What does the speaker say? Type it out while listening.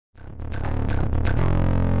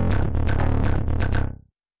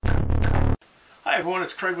Hi everyone,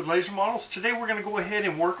 it's Craig with LazerModels. Today we're going to go ahead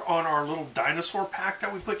and work on our little dinosaur pack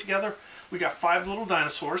that we put together. We got 5 little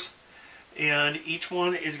dinosaurs, and each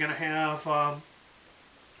one is going to have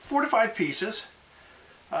 4 to 5 pieces.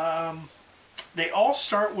 They all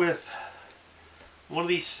start with one of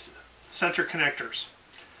these center connectors.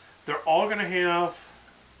 They're all going to have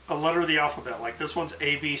a letter of the alphabet, like this one's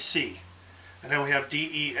A, B, C. And then we have D,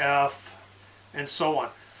 E, F, and so on.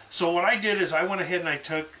 So what I did is I went ahead and I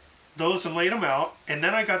took those and laid them out, and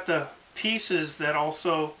then I got the pieces that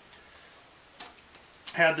also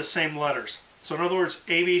had the same letters. So in other words,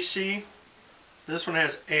 A, B, C, this one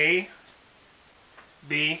has A,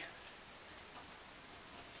 B,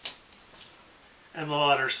 and the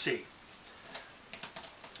letter C.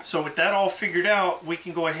 So with that all figured out, we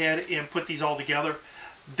can go ahead and put these all together.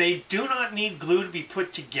 They do not need glue to be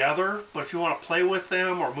put together, but if you want to play with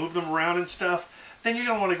them or move them around and stuff, then you're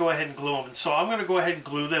going to want to go ahead and glue them. And so I'm going to go ahead and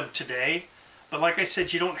glue them today. But like I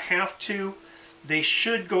said, you don't have to. They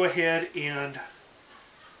should go ahead and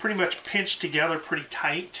pretty much pinch together pretty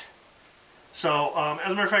tight. So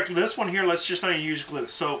as a matter of fact, this one here, let's just not use glue.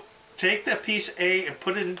 So take that piece A and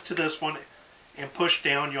put it into this one and push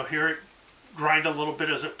down. You'll hear it grind a little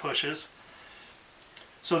bit as it pushes.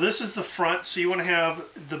 So this is the front, so you want to have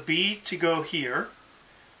the B to go here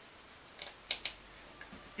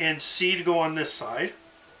and C to go on this side.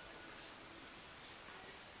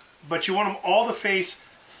 But you want them all to face,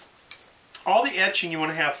 all the etching you want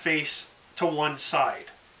to have face to one side.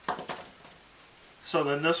 So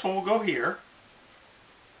then this one will go here.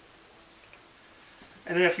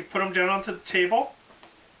 And then if you put them down onto the table,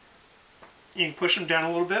 you can push them down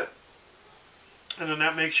a little bit. And then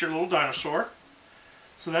that makes your little dinosaur.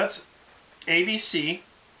 So that's A, B, C,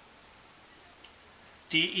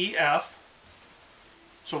 D, E, F.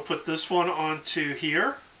 So put this one onto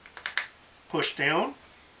here, push down.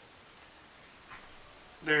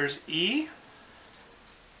 There's E.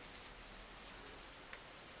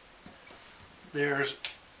 There's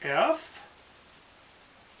F.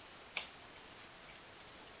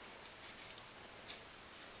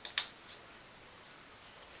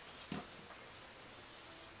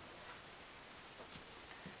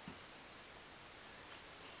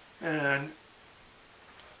 And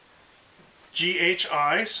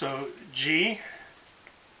G-H-I, so G.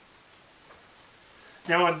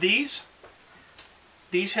 Now on these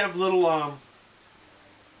have little,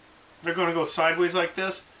 they're going to go sideways like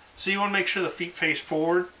this. So you want to make sure the feet face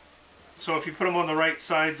forward. So if you put them on the right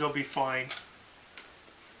sides, they'll be fine.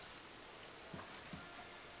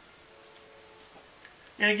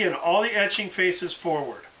 And again, all the etching faces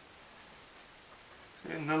forward.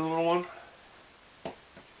 Another little one.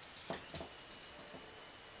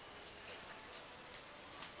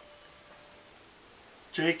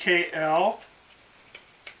 JKL.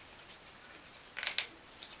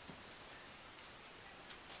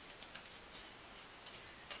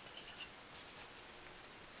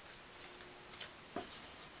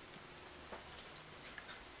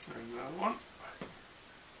 Another one.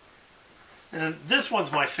 And this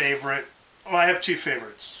one's my favorite. Well, I have 2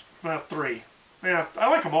 favorites. Well, 3. Yeah, I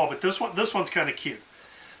like them all, but this one's kind of cute.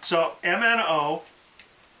 So MNO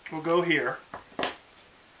will go here.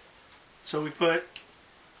 So we put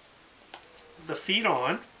the feet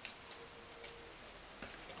on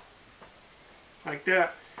like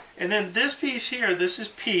that, and then this piece here, this is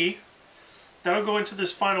P, that'll go into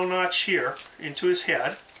this final notch here into his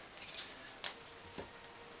head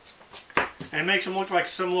and makes him look like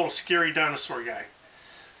some little scary dinosaur guy.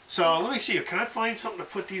 So let me see, can I find something to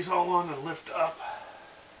put these all on and lift up?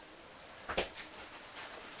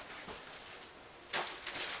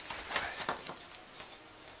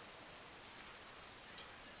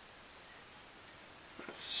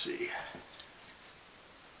 Let's see.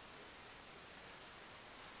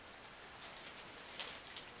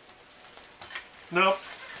 Nope,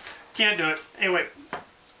 can't do it. Anyway,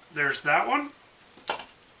 there's that one.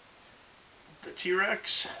 The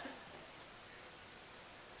T-Rex.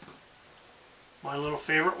 My little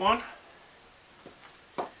favorite one.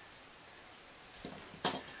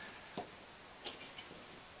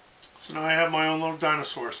 So now I have my own little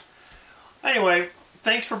dinosaurs. Anyway,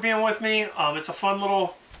 thanks for being with me. It's a fun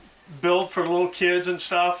little build for little kids and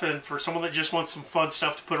stuff, and for someone that just wants some fun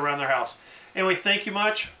stuff to put around their house. Anyway, thank you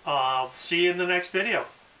much. See you in the next video.